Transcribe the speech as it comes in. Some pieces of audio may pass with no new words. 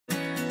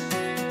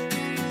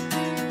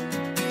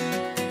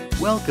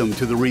Welcome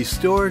to the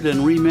Restored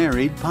and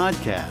Remarried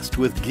podcast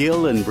with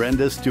Gil and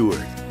Brenda Stewart.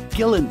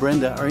 Gil and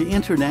Brenda are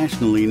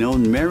internationally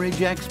known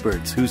marriage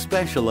experts who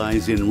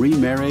specialize in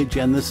remarriage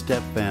and the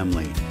step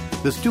family.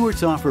 The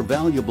Stewarts offer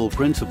valuable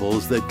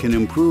principles that can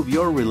improve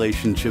your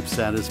relationship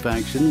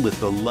satisfaction with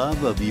the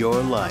love of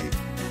your life.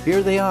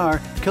 Here they are,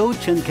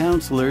 coach and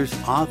counselors,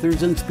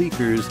 authors and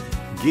speakers,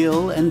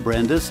 Gil and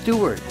Brenda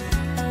Stewart.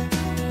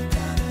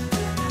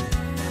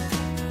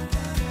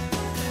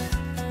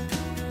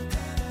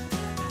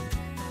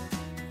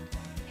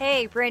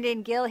 Hey, Brenda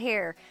and Gil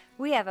here.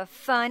 We have a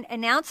fun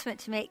announcement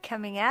to make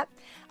coming up.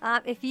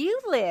 If you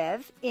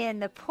live in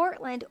the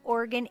Portland,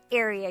 Oregon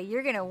area,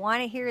 you're going to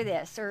want to hear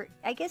this. Or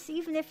I guess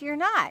even if you're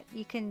not,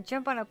 you can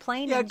jump on a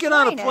plane and get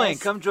join on a plane.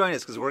 us. Come join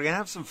us because we're going to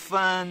have some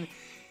fun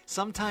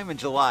sometime in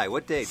July.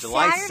 What day?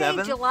 July 7th?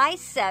 Saturday, July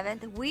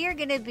 7th, we are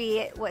going to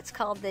be at what's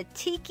called the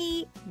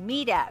Tiki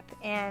Meetup.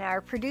 And our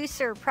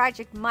producer,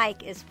 Project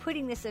Mike, is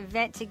putting this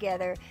event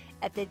together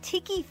at the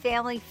Tiki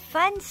Family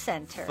Fun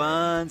Center.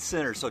 Fun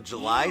Center. So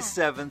July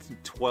 7th,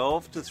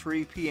 12 to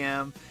 3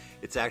 p.m.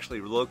 It's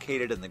actually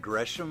located in the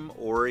Gresham,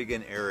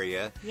 Oregon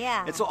area.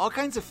 Yeah. And so all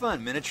kinds of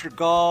fun. Miniature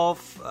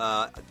golf.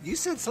 You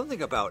said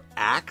something about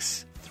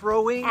axe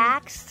throwing?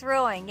 Axe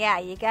throwing, yeah.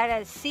 You got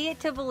to see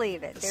it to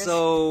believe it. There's a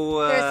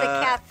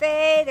There's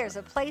cafe, there's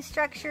a play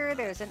structure,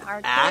 there's an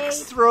arcade.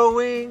 axe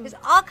throwing. There's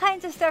all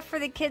kinds of stuff for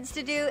the kids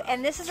to do,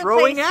 and this is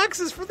Throwing a place...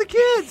 axes for the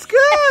kids. Good.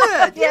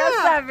 Yeah, that's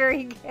not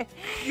very good.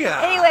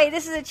 Yeah. Anyway,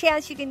 this is a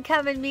chance you can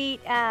come and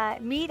meet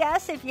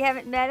us if you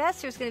haven't met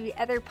us. There's going to be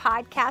other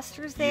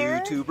podcasters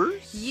there.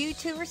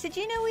 YouTubers. Did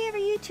you know we have a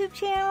YouTube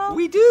channel?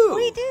 We do.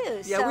 We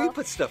do. Yeah, so, we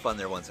put stuff on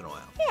there once in a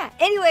while. Yeah.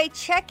 Anyway,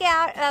 check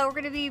out. We're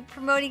going to be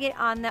promoting it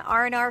on the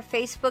R&R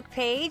Facebook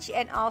page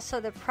and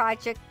also the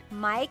Project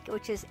Mike,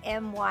 which is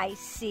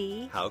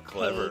MYC. How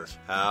clever. Page.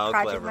 How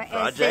clever. Mike.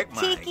 Project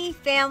It's the Mike. Tiki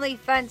Family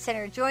Fun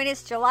Center. Join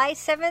us July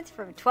 7th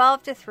from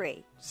 12 to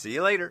 3. See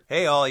you later.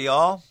 Hey, all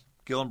y'all.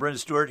 Gil and Brenda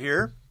Stewart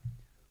here.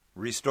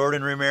 Restored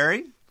and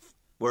Remarried,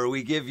 where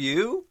we give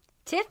you...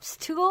 Tips,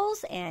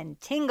 tools, and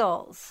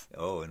tingles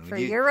and for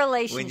your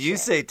relationship. When you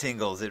say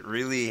tingles, it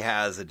really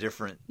has a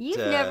different... You've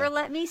never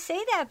let me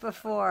say that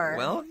before.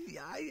 Well,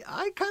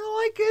 I kind of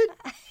like it.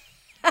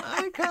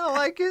 I kind of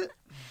like it.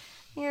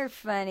 You're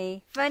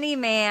funny. Funny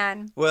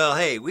man. Well,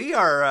 hey, we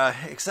are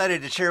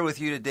excited to share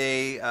with you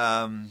today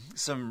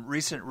some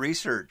recent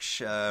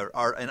research,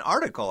 an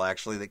article,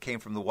 actually, that came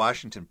from the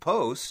Washington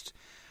Post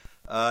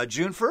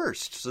June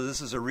 1st. So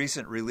this is a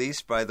recent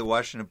release by the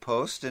Washington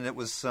Post, and it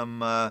was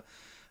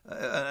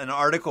an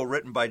article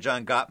written by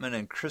John Gottman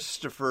and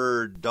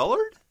Christopher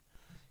Dullard.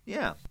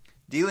 Yeah.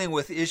 Dealing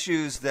with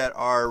issues that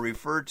are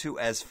referred to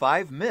as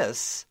 5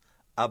 myths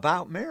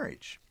about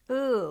marriage.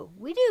 Ooh,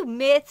 we do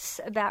myths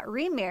about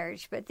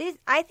remarriage, but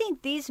I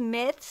think these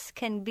myths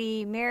can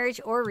be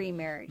marriage or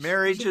remarriage.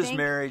 Marriage is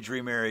marriage,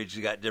 remarriage,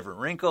 you got different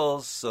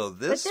wrinkles, so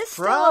this still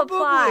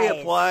probably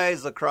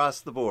applies across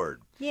the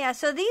board. Yeah,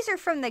 so these are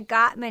from the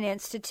Gottman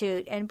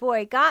Institute, and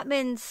boy,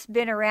 Gottman's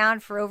been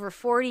around for over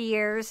 40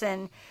 years,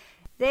 and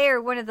they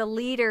are one of the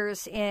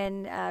leaders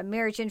in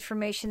marriage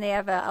information. They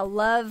have a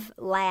love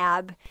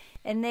lab,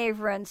 and they've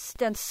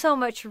done so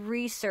much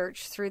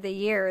research through the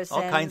years.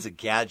 All kinds of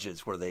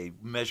gadgets where they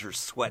measure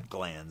sweat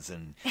glands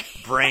and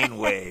brain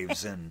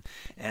waves and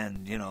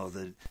you know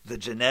the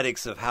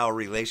genetics of how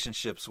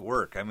relationships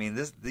work. I mean,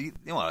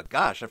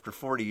 after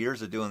 40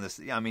 years of doing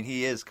this, I mean,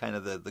 he is kind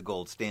of the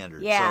gold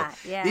standard. Yeah,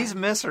 so yeah. These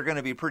myths are going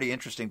to be pretty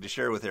interesting to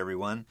share with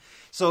everyone.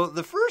 So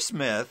the first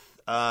myth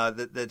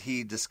that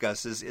he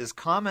discusses is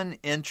common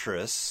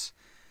interests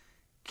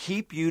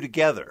keep you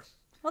together.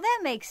 Well, that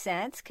makes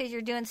sense because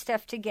you're doing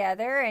stuff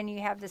together and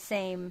you have the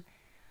same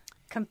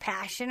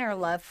compassion or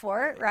love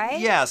for it, right?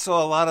 Yeah, so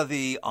a lot of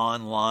the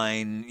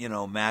online,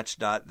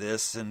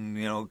 match.this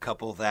and,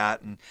 couple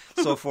that and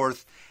so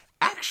forth.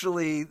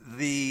 Actually,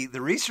 the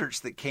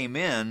research that came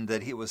in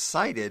that he was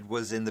cited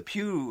was in the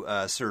Pew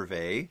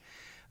survey.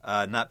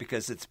 Not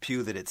because it's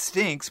Pew that it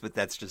stinks, but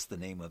that's just the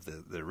name of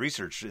the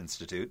research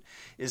institute,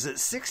 is that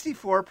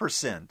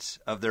 64%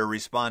 of their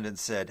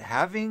respondents said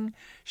having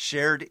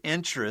shared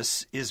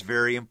interests is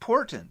very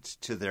important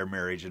to their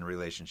marriage and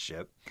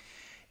relationship.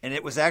 And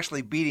it was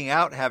actually beating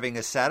out having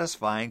a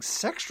satisfying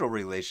sexual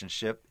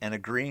relationship and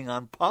agreeing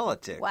on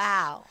politics.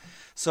 Wow.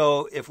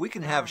 So if we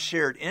can have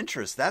shared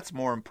interests, that's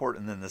more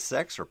important than the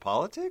sex or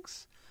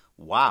politics?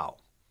 Wow.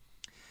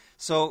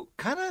 So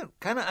kind of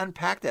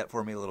unpack that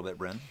for me a little bit,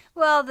 Bryn.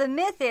 Well, the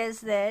myth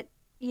is that,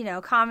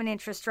 common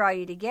interests draw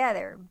you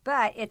together.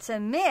 But it's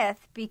a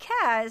myth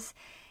because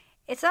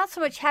it's not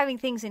so much having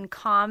things in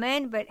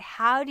common, but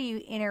how do you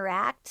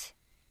interact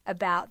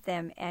about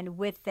them and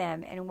with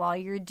them and while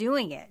you're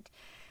doing it.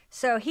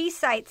 So he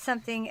cites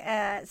something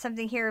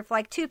here. If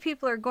like two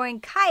people are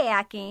going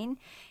kayaking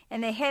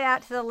and they head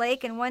out to the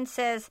lake and one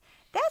says,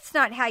 "That's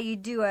not how you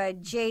do a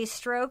J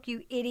stroke,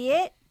 you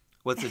idiot."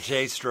 What's a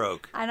J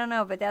stroke? I don't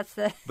know, but that's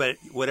the... But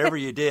whatever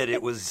you did,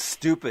 it was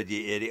stupid,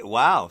 you idiot.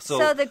 Wow.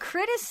 So the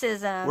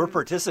criticism... We're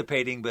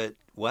participating, but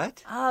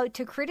What? Oh,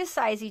 to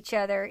criticize each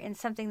other in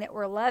something that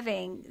we're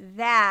loving,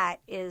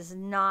 that's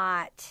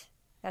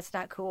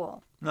not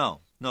cool. No.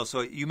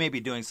 So you may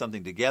be doing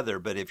something together,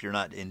 but if you're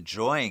not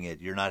enjoying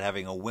it, you're not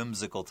having a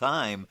whimsical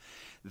time,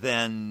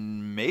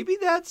 then maybe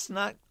that's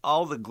not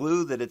all the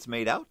glue that it's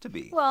made out to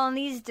be. Well, and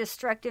these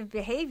destructive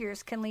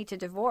behaviors can lead to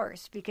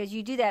divorce because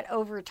you do that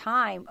over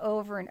time,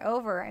 over and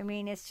over. I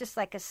mean, it's just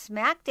like a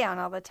smackdown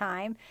all the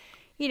time,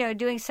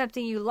 doing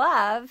something you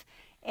love,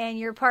 and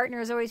your partner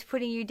is always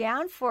putting you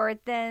down for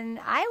it, then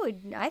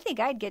I think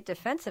I'd get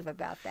defensive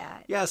about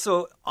that. Yeah,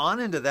 so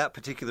on into that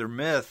particular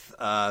myth,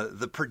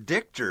 the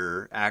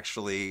predictor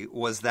actually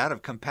was that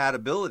of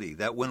compatibility,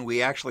 that when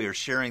we actually are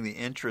sharing the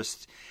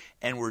interest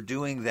and we're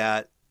doing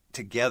that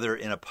together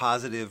in a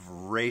positive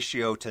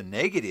ratio to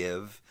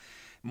negative,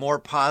 more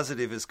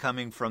positive is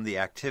coming from the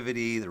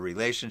activity, the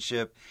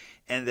relationship,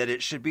 and that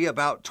it should be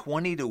about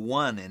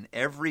 20-1 in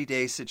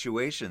everyday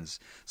situations.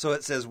 So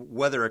it says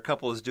whether a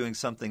couple is doing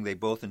something they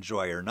both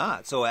enjoy or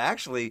not. So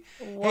actually,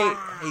 wow.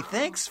 hey,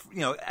 thanks,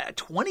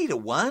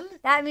 20-1?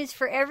 That means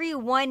for every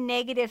one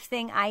negative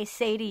thing I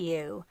say to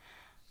you,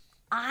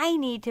 I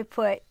need to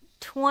put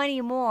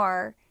 20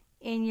 more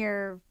in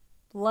your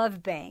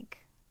love bank.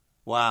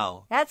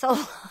 Wow. That's a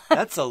lot.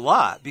 That's a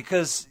lot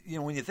because,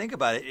 when you think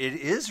about it, it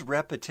is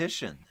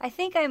repetition. I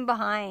think I'm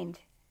behind.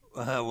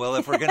 Well,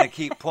 if we're going to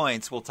keep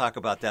points, we'll talk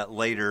about that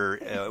later,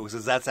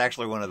 because that's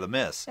actually one of the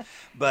myths.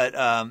 But,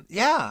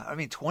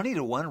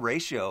 20-1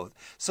 ratio.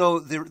 So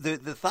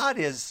the thought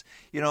is,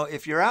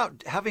 if you're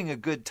out having a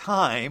good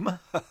time,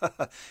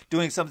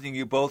 doing something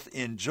you both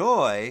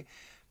enjoy,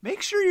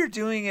 make sure you're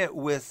doing it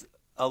with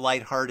a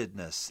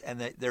lightheartedness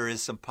and that there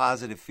is some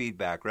positive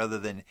feedback rather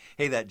than,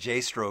 hey, that J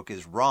stroke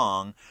is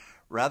wrong.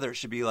 Rather, it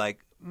should be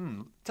like,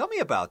 tell me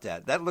about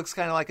that. That looks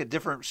kind of like a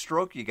different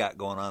stroke you got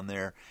going on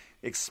there.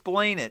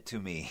 Explain it to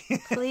me.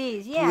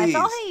 Please. Yeah, it's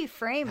all how you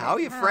frame it. How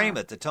you frame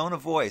it, the tone of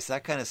voice,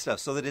 that kind of stuff,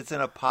 so that it's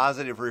in a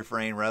positive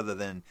refrain rather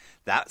than,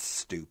 that's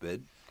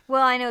stupid.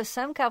 Well, I know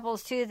some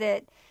couples, too,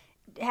 that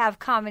have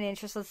common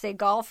interests, let's say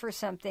golf or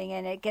something,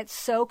 and it gets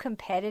so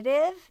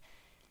competitive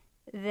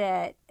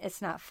that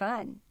it's not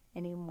fun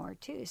anymore,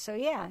 too. So,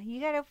 yeah,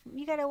 you gotta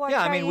watch.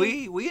 Yeah,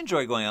 we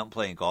enjoy going out and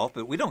playing golf,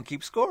 but we don't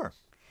keep score.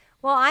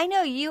 Well, I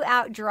know you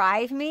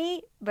outdrive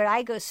me, but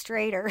I go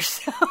straighter.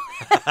 So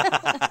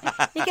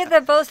you get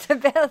the both.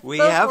 We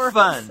both have worlds.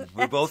 fun. We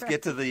That's both right.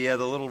 get to the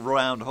little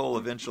round hole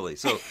eventually.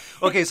 So,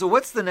 okay. So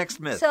what's the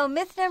next myth? So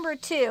myth number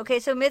 2. Okay,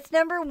 so myth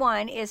number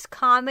 1 is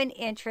common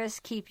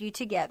interests keep you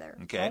together.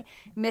 Okay.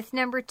 Myth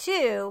number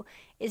 2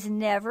 is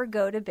never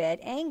go to bed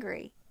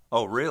angry.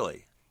 Oh,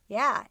 really?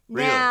 Yeah.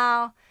 Really?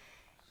 Now,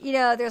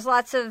 there's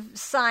lots of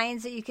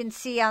signs that you can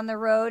see on the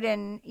road,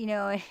 and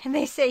and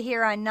they say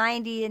here on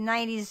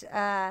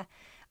 90s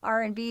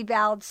R&B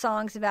ballad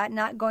songs about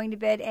not going to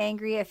bed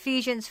angry.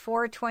 Ephesians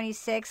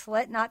 4:26,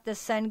 let not the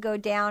sun go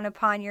down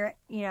upon your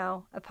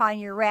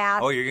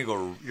wrath. Oh, you're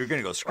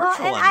gonna go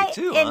scriptural Well, on me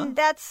too, and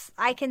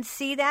I can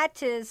see that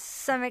to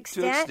some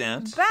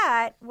extent.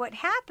 But what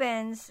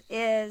happens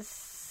is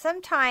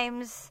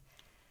sometimes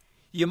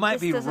you might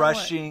this be doesn't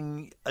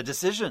rushing a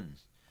decision.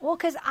 Well,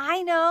 because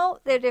I know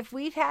that if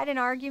we've had an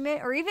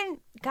argument, or even,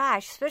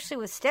 especially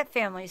with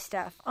stepfamily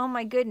stuff, oh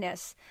my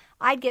goodness,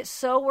 I'd get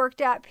so worked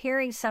up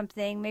hearing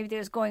something maybe that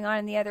was going on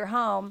in the other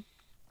home.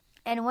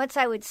 And once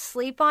I would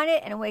sleep on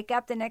it and wake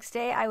up the next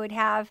day, I would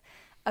have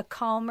a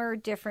calmer,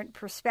 different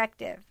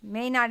perspective.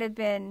 May not have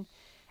been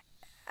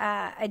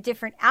a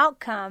different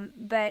outcome,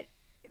 but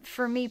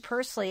for me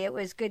personally, it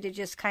was good to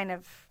just kind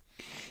of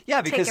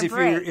because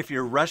break. if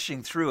you're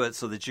rushing through it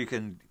so that you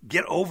can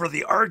get over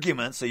the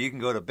argument so you can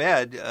go to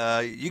bed,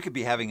 you could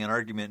be having an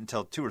argument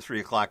until 2 or 3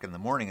 o'clock in the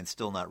morning and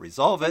still not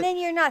resolve it. And then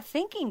you're not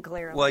thinking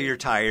clearly. Well, you're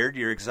tired,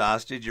 you're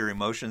exhausted, your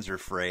emotions are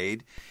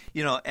frayed,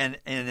 and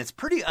it's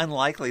pretty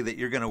unlikely that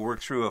you're going to work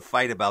through a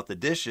fight about the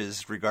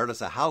dishes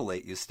regardless of how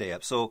late you stay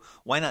up. So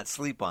why not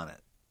sleep on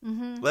it?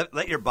 Mm-hmm.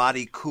 Let your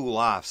body cool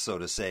off, so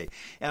to say.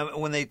 And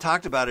when they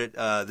talked about it,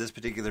 this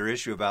particular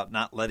issue about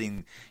not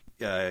letting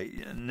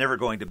never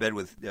going to bed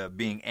with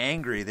being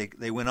angry,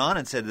 they went on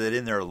and said that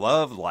in their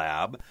love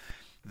lab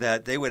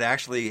that they would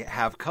actually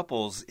have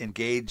couples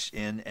engage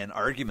in an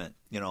argument,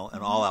 an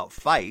all-out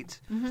fight,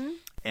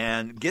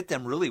 and get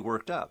them really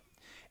worked up.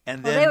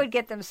 And then they would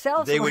get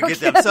themselves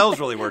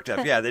really worked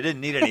up. Yeah, they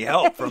didn't need any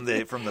help from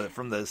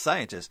the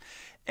scientists.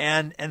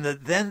 And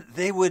then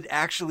they would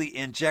actually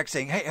inject,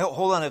 saying, "Hey,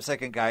 hold on a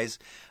second, guys.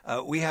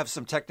 We have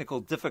some technical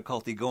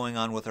difficulty going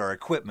on with our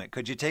equipment.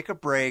 Could you take a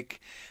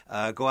break,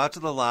 go out to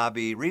the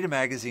lobby, read a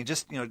magazine,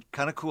 just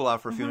kind of cool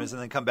off for a few minutes,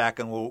 and then come back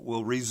and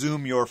we'll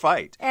resume your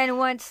fight." And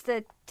once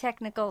the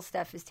technical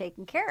stuff is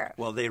taken care of.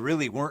 Well, they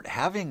really weren't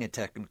having a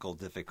technical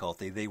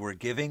difficulty. They were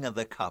giving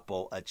the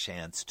couple a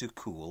chance to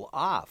cool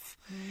off.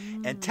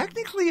 And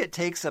technically, it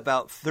takes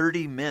about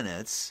 30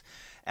 minutes,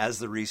 as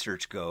the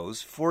research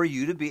goes, for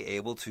you to be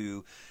able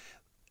to,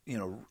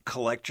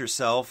 collect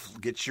yourself,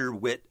 get your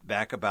wit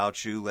back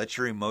about you, let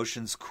your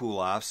emotions cool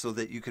off so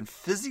that you can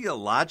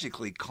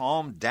physiologically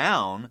calm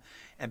down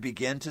and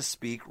begin to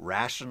speak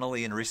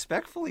rationally and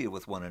respectfully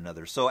with one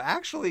another. So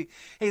actually,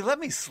 hey, let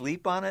me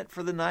sleep on it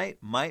for the night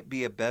might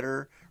be a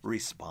better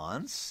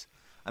response.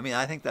 I mean,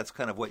 I think that's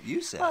kind of what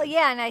you said. Well,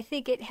 yeah, and I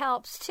think it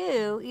helps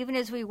too, even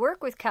as we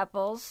work with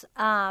couples.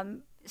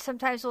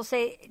 Sometimes we'll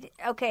say,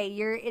 okay,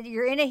 you're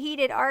in a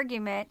heated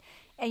argument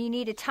and you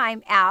need a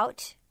time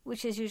out,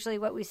 which is usually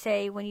what we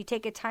say. When you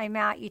take a time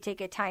out, you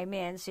take a time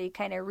in. So you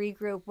kind of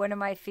regroup. What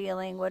am I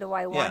feeling? What do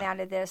I want out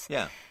of this?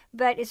 Yeah.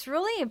 But it's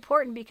really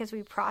important because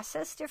we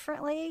process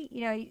differently.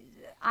 You know,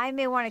 I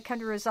may want to come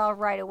to resolve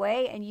right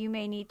away, and you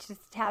may need to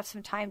have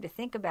some time to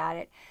think about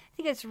it. I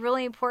think it's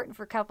really important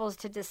for couples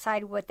to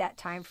decide what that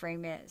time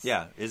frame is.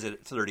 Yeah. Is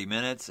it 30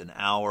 minutes, an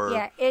hour?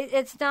 Yeah.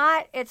 It's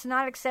not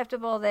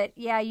acceptable that,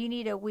 you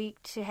need a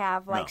week to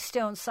have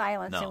stone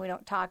silence and we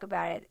don't talk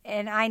about it.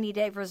 And I need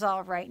to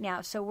resolve right now.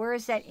 So where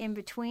is that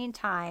in-between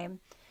time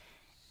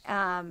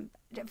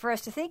for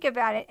us to think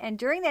about it? And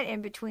during that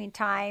in-between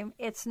time,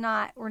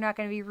 we're not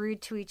going to be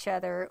rude to each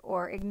other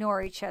or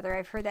ignore each other.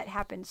 I've heard that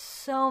happen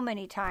so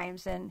many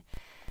times, and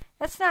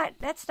that's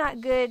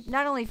not good,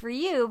 not only for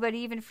you, but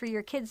even for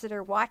your kids that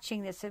are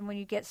watching this. And when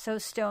you get so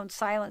stone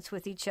silence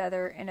with each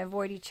other and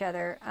avoid each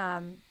other,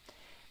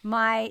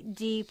 my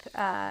deep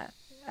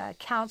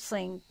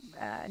counseling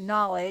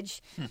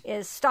knowledge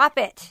is stop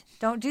it.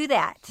 Don't do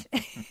that.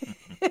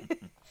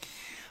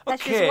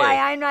 That's just why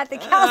I'm not the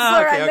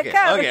counselor. I'm the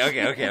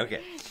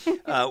coach.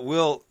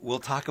 Okay. We'll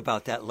talk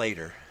about that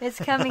later. It's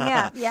coming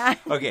up, yeah.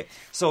 Okay,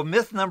 so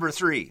myth number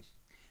 3.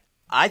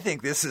 I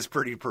think this is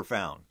pretty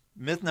profound.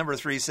 Myth number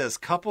 3 says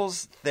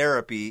couples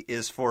therapy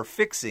is for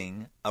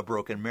fixing a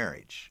broken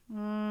marriage.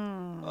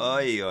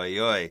 Oy, oy,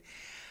 oy.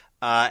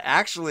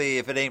 Actually,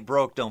 if it ain't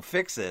broke, don't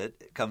fix it.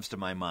 It comes to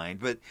my mind.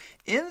 But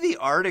in the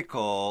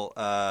article,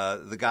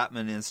 the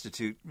Gottman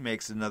Institute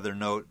makes another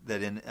note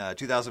that in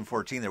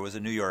 2014, there was a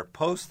New York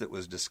Post that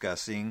was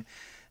discussing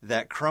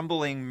that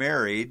crumbling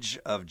marriage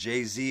of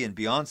Jay-Z and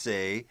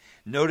Beyonce,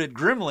 noted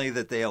grimly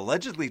that they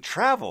allegedly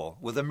travel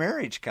with a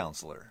marriage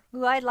counselor.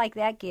 Ooh, I'd like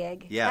that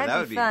gig. Yeah, that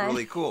would be fun.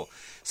 Really cool.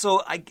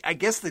 So I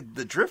guess the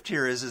drift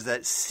here is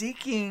that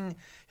seeking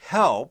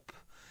help,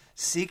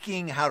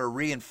 seeking how to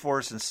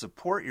reinforce and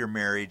support your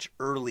marriage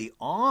early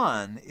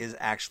on is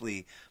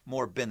actually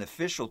more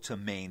beneficial to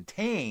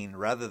maintain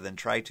rather than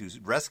try to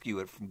rescue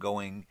it from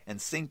going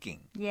and sinking.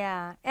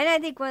 Yeah. And I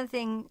think one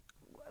thing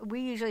we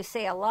usually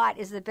say a lot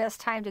is the best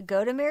time to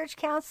go to marriage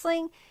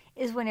counseling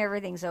is when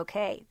everything's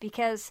okay.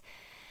 Because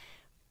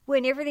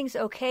when everything's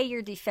okay,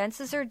 your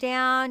defenses are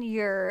down,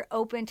 you're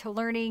open to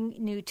learning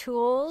new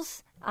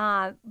tools.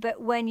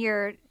 But when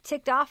you're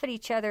ticked off at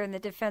each other and the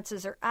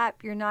defenses are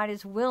up, you're not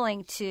as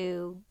willing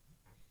to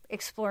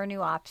explore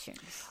new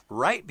options.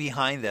 Right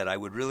behind that, I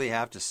would really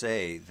have to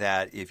say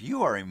that if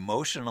you are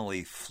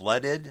emotionally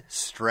flooded,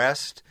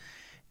 stressed,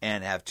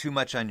 and have too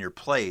much on your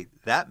plate,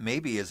 that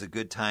maybe is a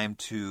good time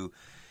to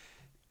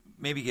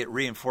maybe get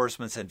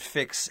reinforcements and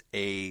fix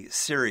a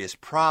serious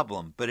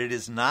problem. But it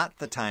is not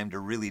the time to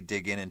really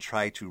dig in and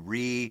try to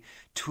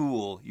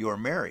retool your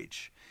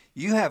marriage.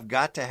 You have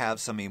got to have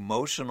some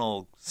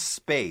emotional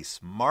space,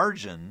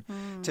 margin,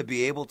 to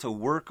be able to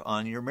work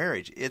on your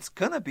marriage. It's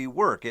going to be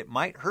work. It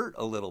might hurt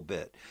a little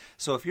bit.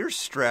 So if you're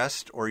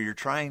stressed or you're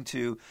trying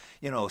to,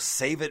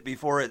 save it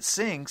before it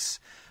sinks,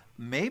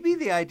 maybe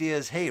the idea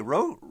is, hey,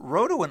 row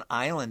to an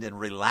island and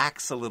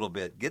relax a little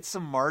bit. Get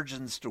some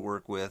margins to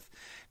work with,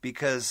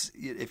 because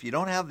if you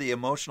don't have the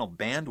emotional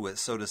bandwidth,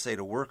 so to say,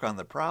 to work on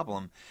the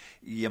problem,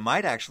 you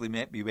might actually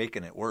be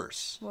making it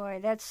worse. Boy,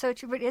 that's so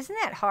true. But isn't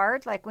that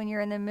hard? Like when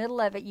you're in the middle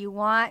of it, you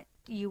want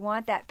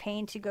that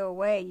pain to go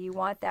away. You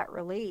want that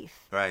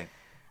relief. Right.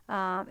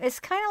 It's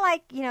kind of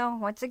like,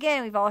 once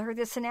again, we've all heard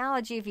this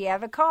analogy. If you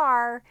have a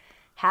car,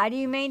 how do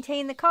you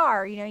maintain the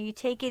car? You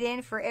take it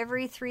in for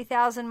every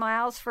 3,000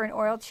 miles for an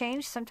oil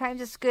change.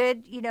 Sometimes it's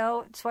good.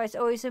 That's why it's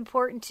always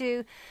important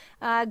to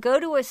go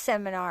to a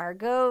seminar,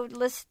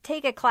 let's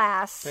take a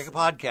class. Take a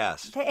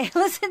podcast.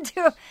 Listen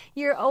to,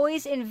 you're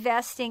always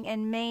investing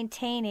and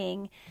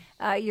maintaining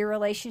your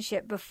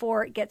relationship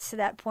before it gets to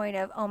that point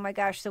of, oh my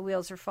gosh, the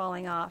wheels are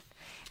falling off.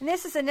 And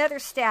this is another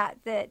stat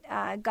that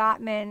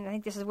Gottman, I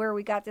think this is where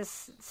we got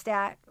this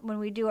stat when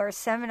we do our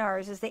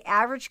seminars, is the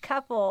average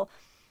couple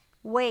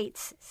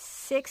waits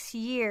 6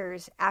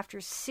 years after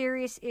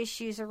serious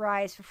issues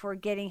arise before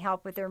getting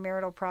help with their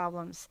marital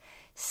problems.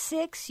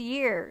 6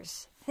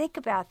 years. Think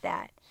about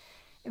that.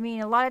 I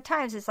mean, a lot of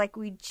times it's like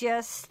we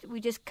just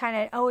kind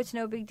of, oh, it's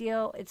no big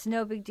deal. It's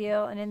no big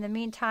deal. And in the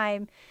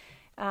meantime,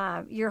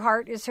 your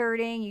heart is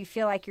hurting. You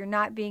feel like you're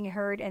not being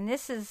heard. And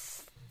this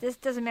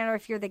doesn't matter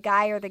if you're the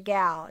guy or the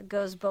gal. It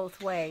goes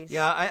both ways.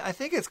 Yeah, I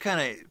think it's kind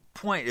of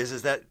point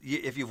is that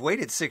if you've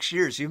waited 6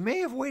 years, you may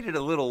have waited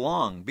a little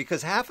long,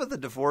 because half of the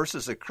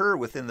divorces occur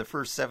within the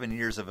first 7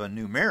 years of a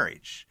new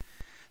marriage.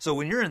 So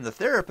when you're in the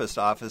therapist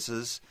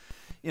offices,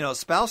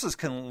 spouses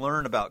can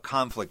learn about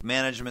conflict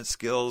management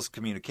skills,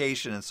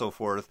 communication, and so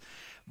forth.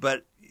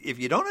 But if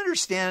you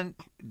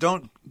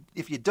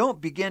if you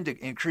don't begin to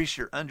increase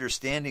your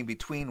understanding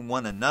between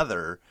one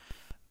another,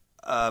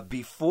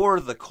 before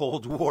the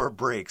Cold War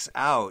breaks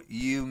out,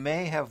 you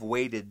may have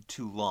waited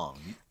too long.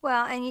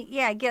 Well, and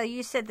yeah, Gil,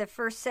 you said the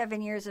first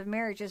 7 years of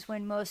marriage is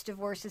when most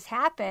divorces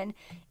happen.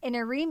 In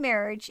a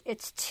remarriage,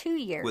 it's 2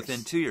 years.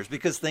 Within 2 years,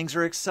 because things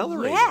are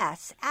accelerated.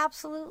 Yes,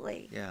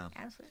 absolutely. Yeah.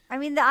 Absolutely. I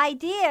mean, the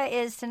idea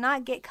is to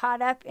not get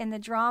caught up in the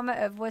drama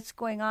of what's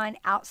going on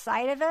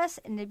outside of us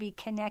and to be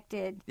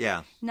connected.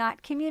 Yeah.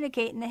 Not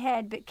communicate in the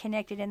head, but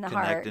connected in the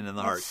heart. Connected in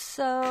the heart.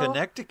 So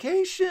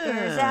Connectication.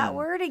 there's that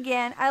word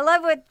again. I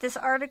love what this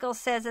article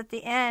says at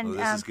the end. Oh,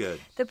 this is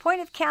good. The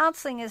point of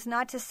counseling is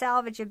not to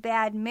salvage a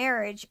bad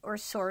marriage or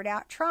sort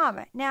out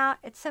trauma. Now,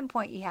 at some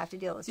point, you have to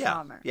deal with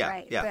trauma,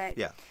 right?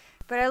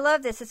 But I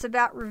love this. It's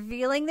about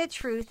revealing the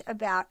truth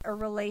about a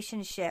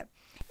relationship.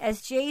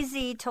 As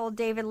Jay-Z told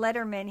David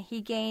Letterman, he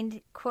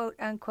gained, quote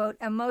unquote,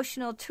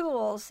 emotional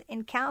tools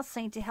in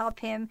counseling to help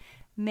him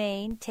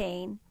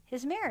maintain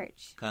his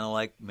marriage. Kind of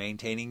like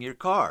maintaining your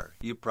car.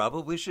 You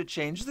probably should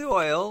change the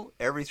oil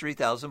every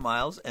 3,000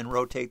 miles and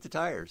rotate the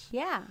tires.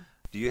 Yeah.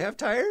 Do you have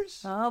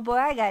tires? Oh boy,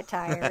 I got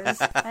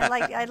tires.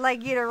 I'd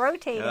like you to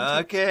rotate them.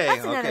 Okay.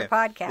 That's another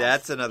podcast.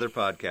 That's another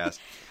podcast.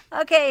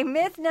 Okay,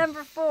 myth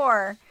number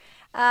 4.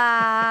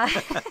 Got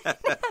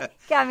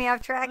me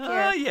off track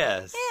here. Oh,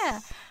 yes.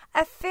 Yeah.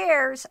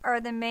 Affairs are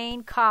the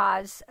main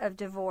cause of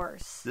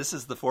divorce. This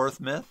is the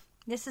fourth myth?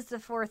 This is the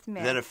fourth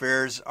myth. That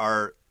affairs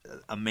are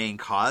a main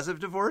cause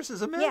of divorce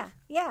is a myth?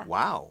 Yeah.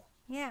 Wow.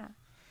 Yeah.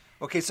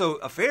 Okay, so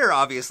affair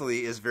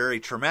obviously is very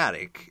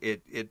traumatic.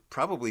 It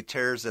probably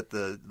tears at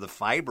the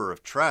fiber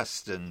of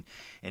trust and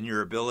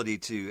your ability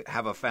to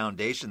have a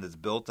foundation that's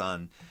built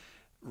on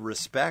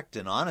respect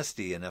and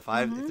honesty. And if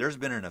there's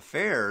been an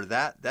affair,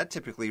 that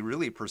typically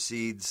really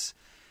precedes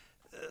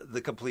the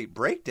complete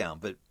breakdown.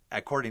 But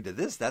according to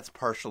this, that's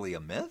partially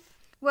a myth.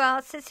 Well,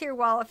 it says here,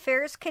 while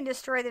affairs can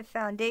destroy the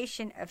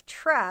foundation of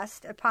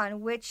trust upon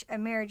which a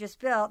marriage is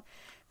built,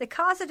 the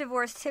cause of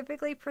divorce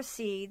typically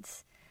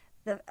precedes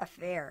the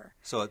affair.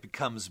 So it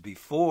becomes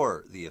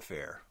before the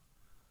affair.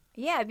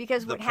 Yeah,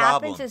 because The what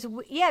problem. happens is,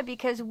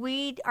 because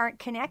we aren't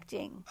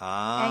connecting.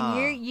 Ah.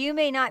 And you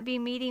may not be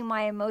meeting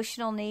my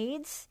emotional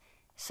needs,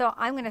 so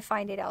I'm going to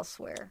find it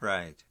elsewhere.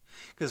 Right.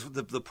 Because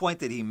the point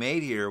that he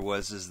made here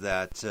is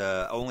that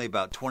only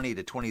about 20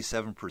 to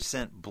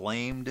 27%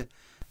 blamed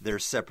their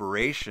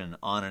separation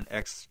on an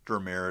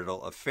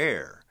extramarital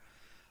affair.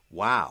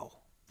 Wow.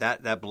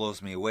 That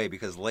blows me away,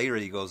 because later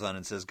he goes on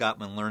and says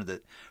Gottman learned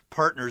that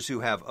partners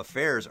who have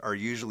affairs are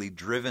usually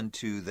driven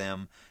to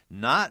them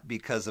not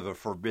because of a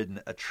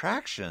forbidden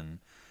attraction,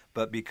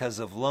 but because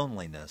of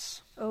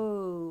loneliness.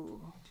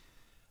 Oh.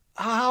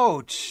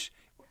 Ouch.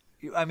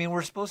 I mean,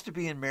 we're supposed to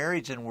be in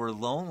marriage and we're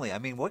lonely. I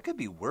mean, what could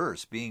be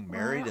worse, being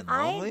married and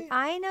lonely?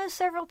 I know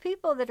several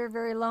people that are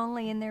very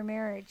lonely in their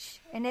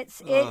marriage. And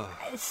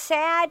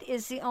sad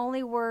is the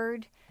only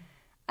word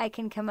I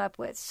can come up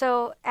with.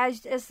 So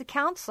as the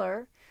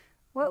counselor,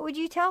 what would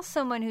you tell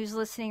someone who's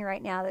listening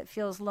right now that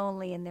feels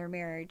lonely in their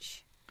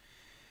marriage?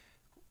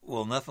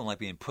 Well, nothing like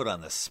being put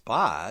on the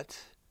spot,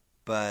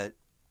 but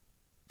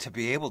to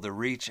be able to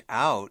reach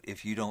out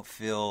if you don't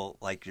feel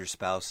like your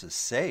spouse is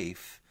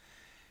safe,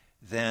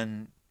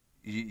 then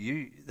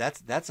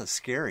that's a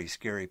scary,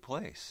 scary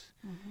place.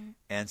 Mm-hmm.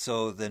 And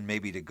so then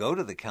maybe to go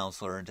to the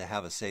counselor and to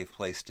have a safe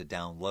place to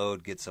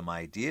download, get some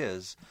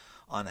ideas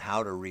on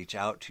how to reach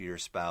out to your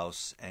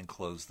spouse and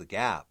close the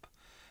gap.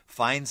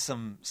 Find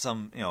some,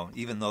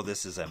 even though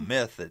this is a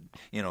myth that,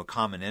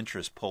 common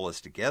interests pull us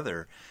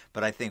together,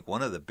 but I think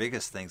one of the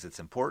biggest things that's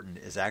important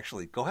is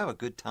actually go have a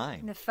good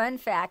time. The fun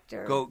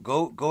factor.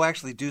 Go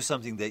actually do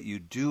something that you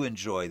do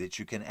enjoy, that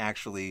you can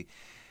actually,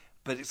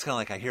 but it's kind of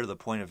like I hear the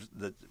point of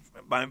that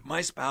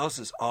my spouse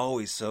is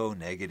always so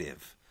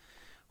negative.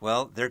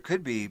 Well, there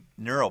could be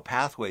neural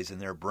pathways in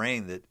their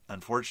brain that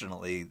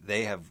unfortunately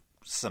they have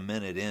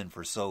cemented in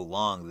for so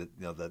long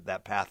that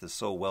that path is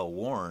so well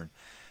worn.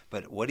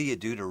 But what do you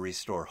do to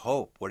restore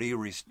hope? What do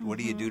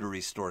you do to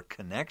restore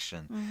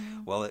connection?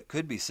 Mm-hmm. Well, it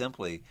could be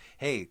simply,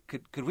 hey,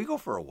 could we go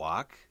for a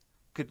walk?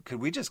 Could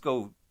we just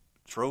go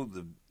throw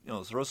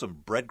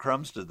some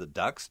breadcrumbs to the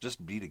ducks,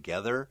 just be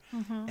together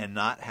and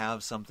not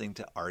have something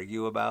to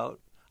argue about?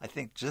 I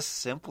think just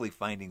simply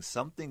finding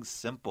something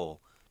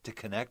simple to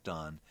connect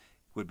on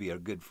would be a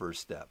good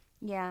first step.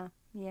 Yeah.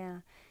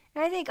 And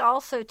I think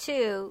also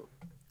too,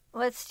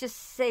 let's just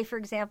say, for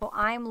example,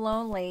 I'm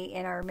lonely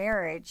in our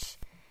marriage.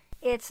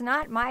 It's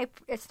not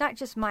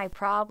just my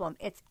problem.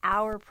 It's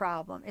our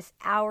problem. It's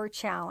our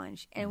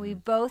challenge. And we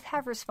both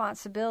have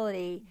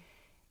responsibility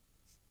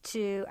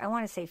to, I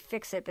want to say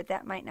fix it, but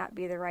that might not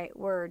be the right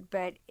word.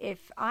 But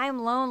if I'm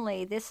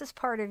lonely, this is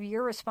part of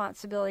your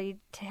responsibility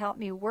to help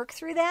me work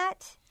through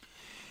that.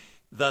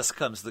 Thus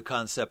comes the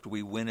concept,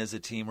 we win as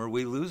a team or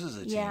we lose as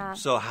a team. Yeah.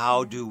 So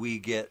how do we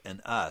get an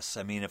us?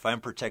 I mean, if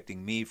I'm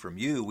protecting me from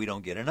you, we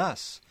don't get an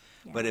us.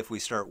 Yeah. But if we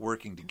start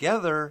working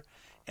together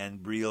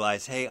and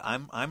realize, hey,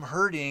 I'm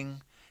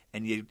hurting,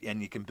 and you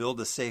can build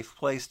a safe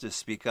place to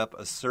speak up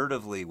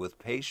assertively with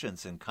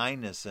patience and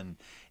kindness and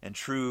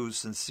true,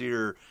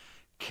 sincere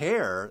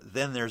care,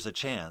 then there's a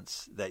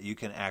chance that you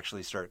can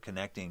actually start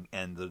connecting,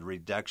 and the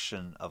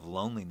reduction of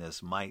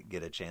loneliness might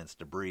get a chance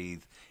to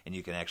breathe, and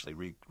you can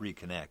actually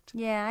reconnect.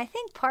 Yeah, I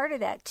think part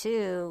of that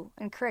too,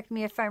 and correct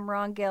me if I'm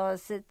wrong, Gil,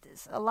 is that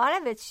a lot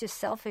of it's just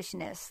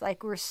selfishness.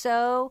 Like we're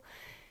so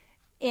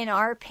in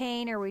our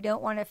pain, or we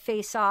don't want to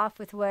face off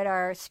with what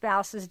our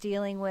spouse is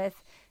dealing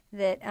with,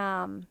 that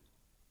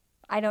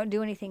I don't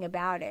do anything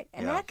about it.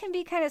 And that can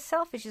be kind of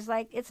selfish. It's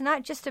like, it's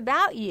not just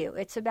about you.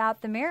 It's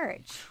about the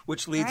marriage.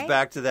 Which leads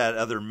back to that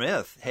other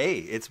myth. Hey,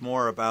 it's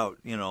more about,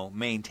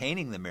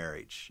 maintaining the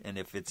marriage. And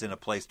if it's in a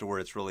place to where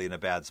it's really in a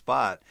bad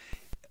spot,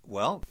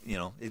 well,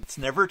 it's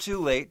never too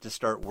late to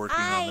start working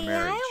on the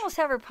marriage. I almost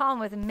have a problem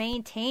with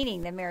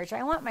maintaining the marriage.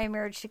 I want my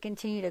marriage to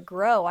continue to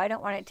grow. I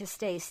don't want it to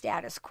stay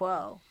status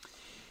quo.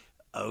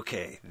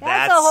 Okay,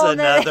 that's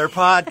another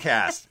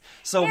podcast.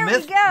 So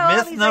myth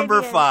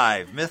number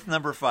 5. Myth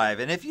number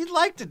 5. And if you'd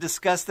like to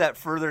discuss that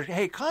further,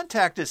 hey,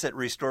 contact us at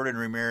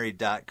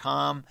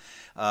restoredandremarried.com.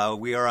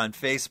 We are on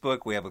Facebook.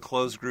 We have a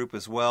closed group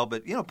as well.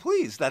 But,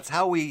 please, that's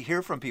how we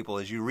hear from people,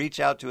 is you reach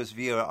out to us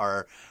via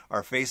our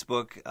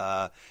Facebook,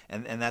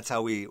 and that's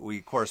how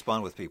we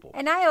correspond with people.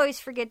 And I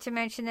always forget to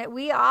mention that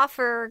we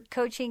offer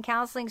coaching,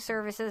 counseling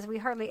services. We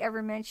hardly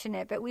ever mention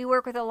it, but we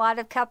work with a lot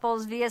of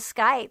couples via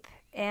Skype.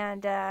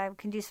 And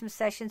can do some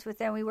sessions with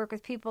them. We work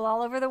with people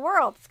all over the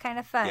world. It's kind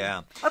of fun.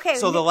 Yeah. Okay.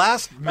 So the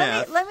last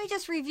myth. Let me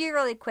just review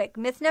really quick.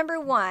 Myth number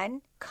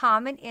 1,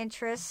 common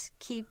interests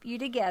keep you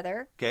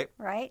together. Okay.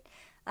 Right?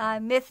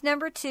 Myth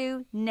number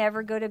 2,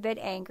 never go to bed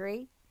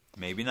angry.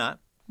 Maybe not.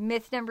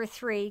 Myth number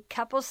 3,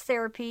 couples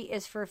therapy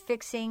is for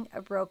fixing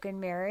a broken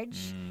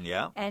marriage.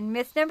 Yeah. And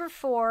myth number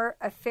 4,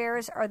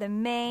 affairs are the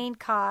main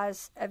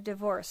cause of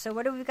divorce. So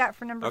what do we got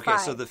for number 5? Okay,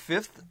 so the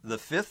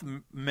fifth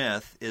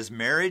myth is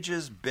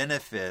marriages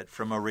benefit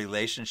from a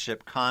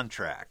relationship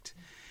contract.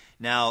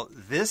 Now,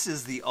 this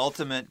is the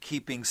ultimate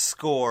keeping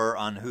score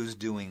on who's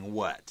doing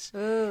what.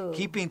 Ooh.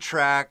 Keeping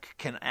track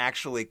can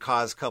actually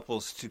cause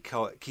couples to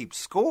keep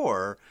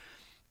score,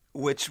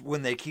 which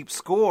when they keep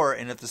score,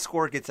 and if the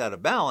score gets out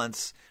of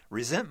balance,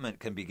 resentment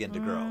can begin to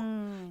grow.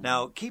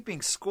 Now,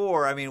 keeping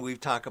score, we've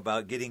talked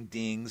about getting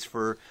dings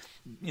for,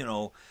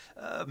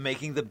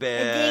 making the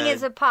bed. A ding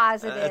is a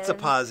positive. It's a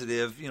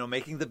positive.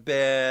 Making the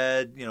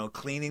bed,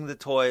 cleaning the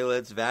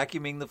toilets,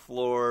 vacuuming the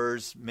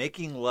floors,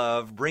 making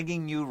love,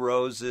 bringing you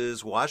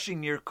roses,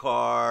 washing your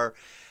car,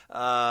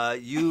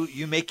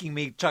 you making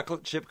me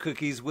chocolate chip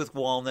cookies with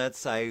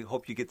walnuts. I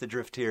hope you get the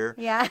drift here.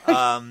 Yeah.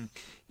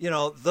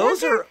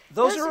 Those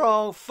are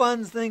all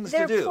fun things to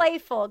do. They're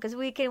playful because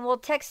we'll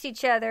text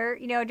each other,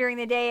 during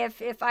the day.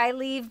 If I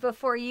leave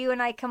before you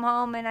and I come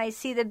home and I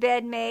see the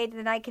bed made,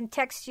 then I can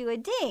text you a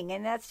ding,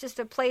 and that's just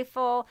a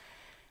playful.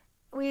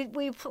 We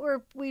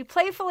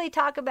playfully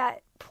talk about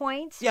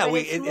points. Yeah,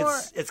 but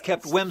it's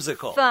kept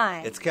whimsical.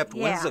 Fun. It's kept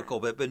whimsical,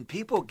 but when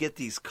people get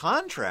these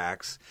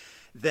contracts,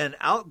 then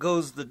out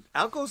goes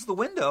the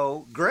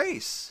window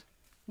grace.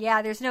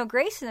 Yeah, there's no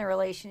grace in the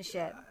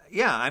relationship.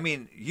 Yeah,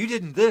 you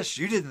didn't this,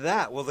 you didn't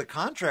that. Well, the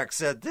contract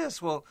said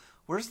this. Well,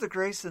 where's the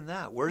grace in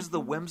that? Where's the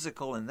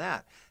whimsical in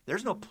that?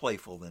 There's no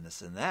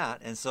playfulness in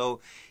that. And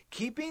so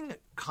keeping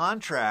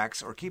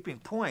contracts or keeping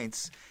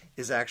points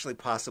is actually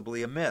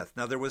possibly a myth.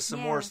 Now, there was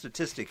some more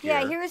statistic here.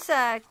 Yeah, here's,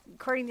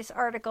 according to this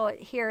article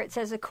here, it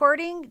says,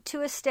 according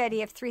to a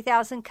study of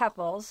 3,000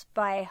 couples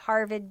by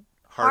Harvard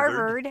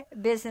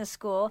Business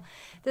School,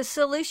 the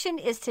solution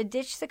is to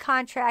ditch the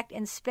contract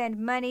and spend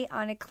money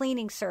on a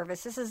cleaning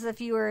service. This is if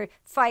you were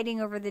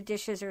fighting over the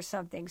dishes or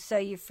something. So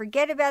you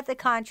forget about the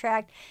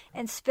contract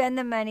and spend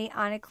the money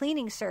on a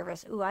cleaning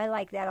service. Ooh, I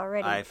like that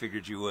already. I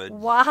figured you would.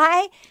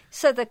 Why?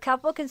 So the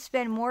couple can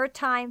spend more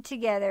time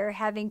together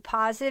having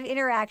positive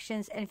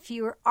interactions and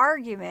fewer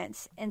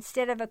arguments.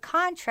 Instead of a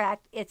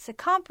contract, it's a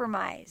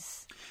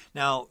compromise.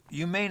 Now,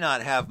 you may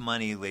not have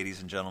money, ladies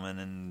and gentlemen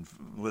and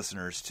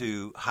listeners,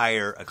 to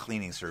hire a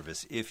cleaning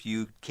service. If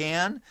you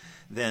can,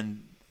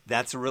 then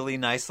that's a really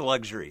nice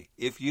luxury.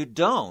 If you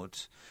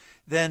don't,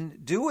 then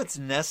do what's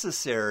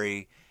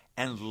necessary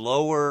and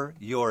lower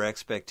your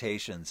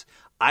expectations.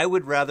 I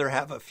would rather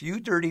have a few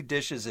dirty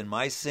dishes in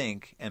my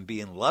sink and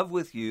be in love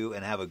with you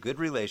and have a good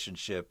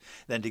relationship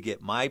than to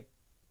get my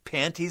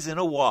panties in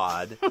a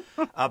wad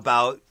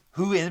about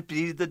who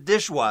emptied the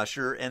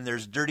dishwasher and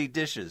there's dirty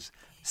dishes.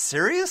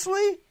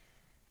 Seriously?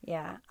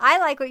 Yeah. I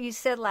like what you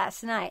said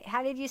last night.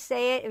 How did you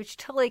say it? Which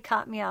totally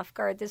caught me off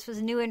guard. This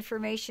was new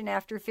information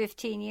after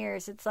 15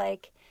 years. It's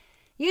like,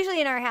 usually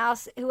in our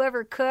house,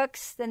 whoever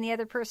cooks, then the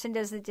other person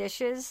does the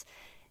dishes.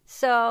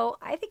 So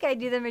I think I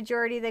do the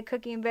majority of the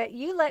cooking, but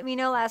you let me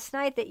know last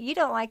night that you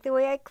don't like the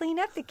way I clean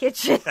up the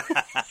kitchen.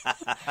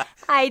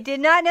 I did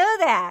not know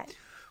that.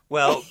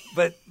 Well,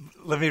 but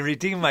let me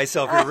redeem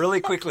myself here really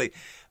quickly.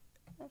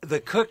 The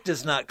cook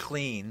does not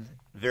clean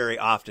very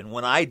often.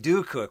 When I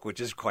do cook,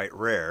 which is quite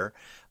rare,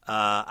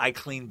 I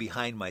clean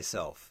behind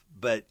myself.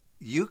 But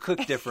you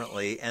cook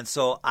differently, and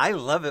so I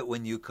love it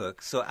when you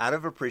cook. So out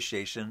of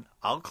appreciation,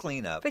 I'll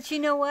clean up. But you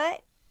know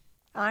what?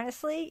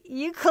 Honestly,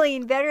 you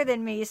clean better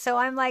than me, so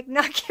I'm like,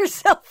 knock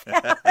yourself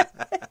out.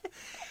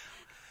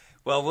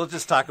 Well, we'll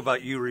just talk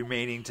about you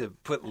remaining to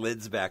put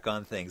lids back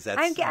on things. That's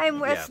that's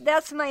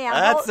my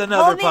That's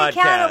another hold me podcast.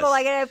 accountable.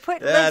 I got to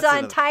put lids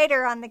on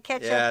tighter on the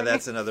ketchup. Yeah,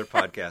 that's another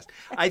podcast.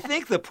 I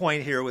think the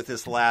point here with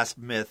this last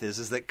myth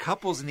is that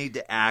couples need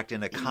to act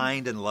in a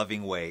kind and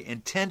loving way,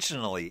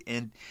 intentionally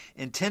and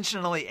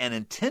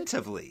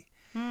attentively,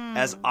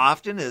 as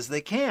often as they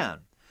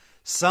can.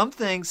 Some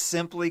things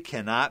simply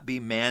cannot be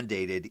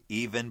mandated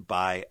even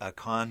by a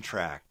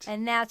contract.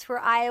 And that's where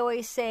I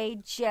always say,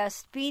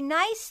 just be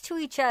nice to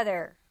each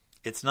other.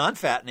 It's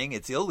non-fattening,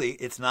 it's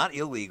not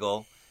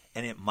illegal,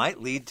 and it might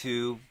lead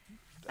to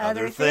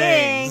other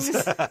things.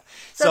 so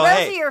those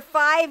are your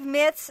 5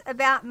 myths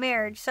about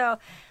marriage. So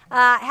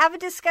have a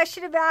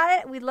discussion about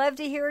it. We'd love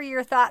to hear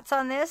your thoughts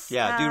on this.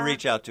 Yeah, do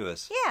reach out to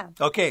us. Yeah.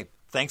 Okay,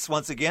 thanks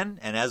once again,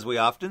 and as we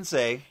often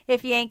say,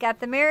 if you ain't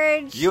got the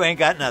marriage, you ain't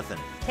got nothing.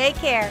 Take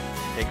care.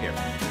 Take care.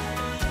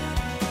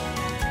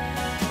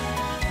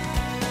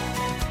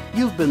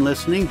 You've been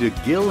listening to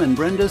Gil and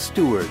Brenda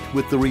Stewart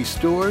with the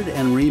Restored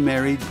and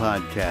Remarried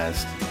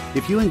podcast.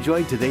 If you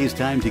enjoyed today's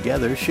time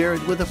together, share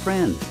it with a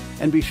friend.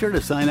 And be sure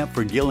to sign up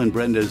for Gil and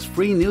Brenda's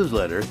free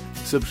newsletter,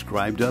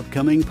 subscribe to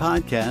upcoming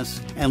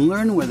podcasts, and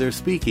learn where they're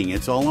speaking.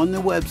 It's all on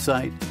the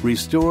website,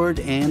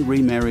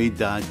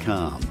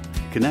 restoredandremarried.com.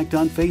 Connect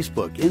on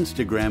Facebook,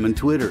 Instagram, and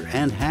Twitter,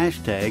 and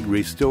hashtag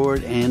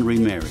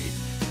 #RestoredAndRemarried.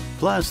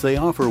 Plus, they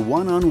offer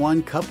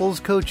one-on-one couples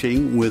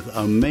coaching with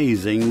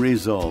amazing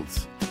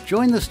results.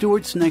 Join the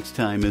Stewarts next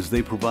time as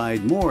they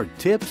provide more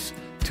tips,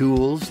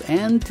 tools,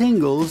 and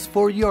tingles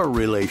for your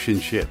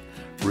relationship.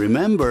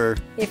 Remember,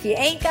 if you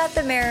ain't got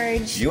the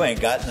marriage, you ain't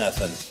got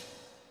nothing.